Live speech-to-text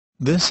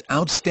This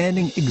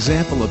outstanding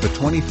example of the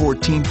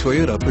 2014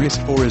 Toyota Prius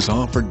Four is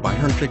offered by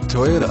Hertrich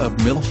Toyota of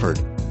Milford.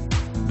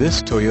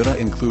 This Toyota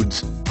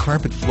includes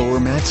carpet floor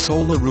mat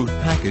solar roof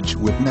package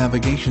with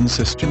navigation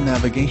system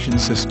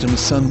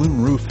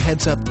sunmoon roof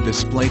heads-up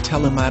display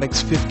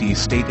telematics 50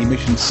 state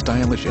emissions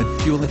stylish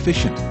and fuel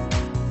efficient.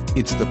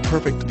 It's the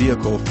perfect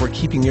vehicle for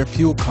keeping your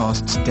fuel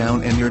costs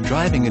down and your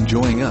driving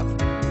enjoying up.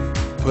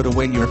 Put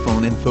away your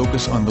phone and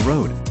focus on the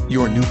road.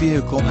 Your new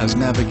vehicle has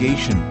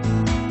navigation.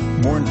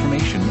 More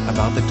information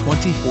about the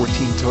 2014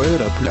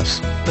 Toyota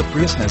Prius. The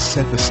Prius has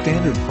set the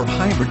standard for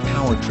hybrid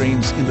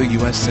powertrains in the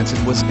US since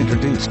it was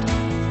introduced.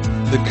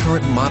 The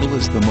current model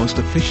is the most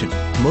efficient,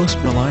 most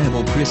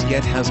reliable Prius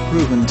yet has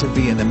proven to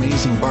be an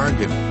amazing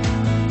bargain.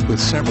 With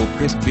several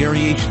Prius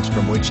variations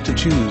from which to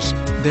choose,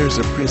 there's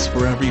a Prius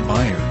for every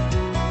buyer.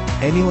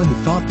 Anyone who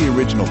thought the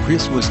original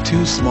Prius was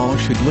too small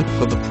should look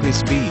for the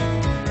Prius V.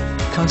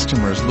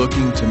 Customers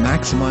looking to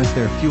maximize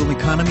their fuel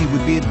economy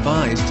would be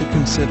advised to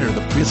consider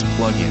the Prius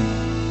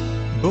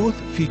Plug-in. Both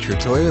feature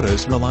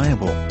Toyota's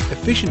reliable,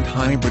 efficient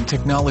hybrid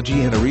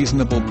technology at a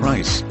reasonable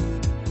price.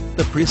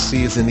 The Prius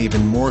C is an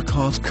even more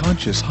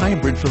cost-conscious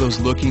hybrid for those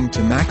looking to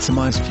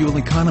maximize fuel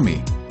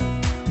economy.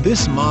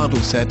 This model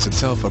sets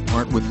itself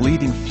apart with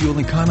leading fuel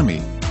economy,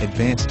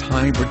 advanced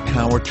hybrid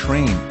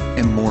powertrain,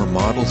 and more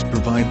models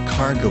provide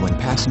cargo and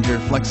passenger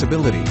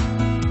flexibility.